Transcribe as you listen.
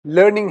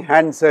Learning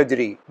hand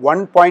surgery,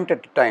 one point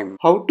at a time.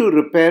 How to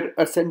repair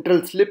a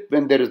central slip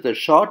when there is a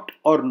short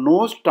or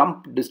no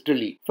stump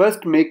distally.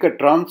 First, make a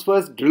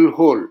transverse drill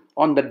hole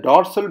on the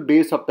dorsal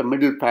base of the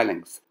middle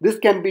phalanx. This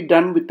can be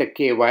done with a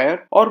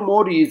K-wire or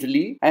more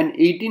easily an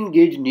 18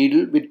 gauge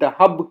needle with the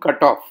hub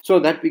cut off so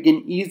that we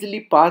can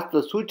easily pass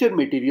the suture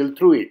material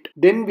through it.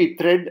 Then we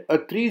thread a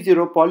 30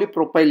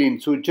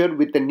 polypropylene suture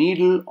with a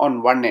needle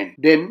on one end.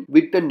 Then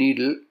with the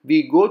needle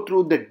we go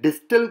through the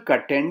distal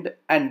cut end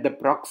and the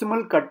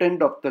proximal cut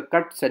end of the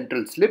cut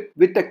central slip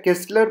with a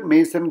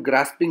Kessler-Mason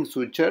grasping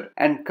suture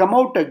and come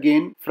out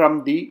again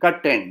from the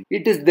cut end.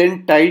 It is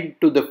then tied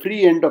to the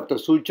free end of the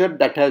suture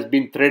that has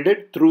been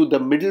threaded through the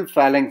middle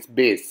phalanx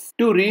base.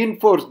 To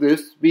reinforce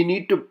this, we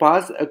need to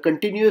pass a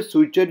continuous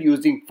suture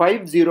using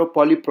 50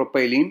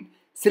 polypropylene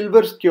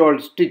silver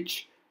skewered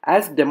stitch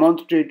as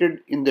demonstrated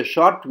in the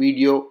short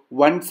video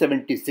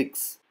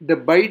 176. The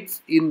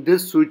bites in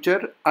this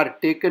suture are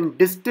taken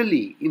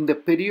distally in the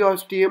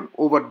periosteum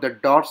over the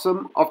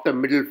dorsum of the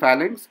middle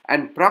phalanx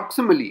and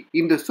proximally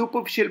in the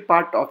superficial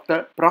part of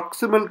the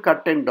proximal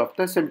cut end of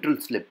the central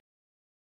slip.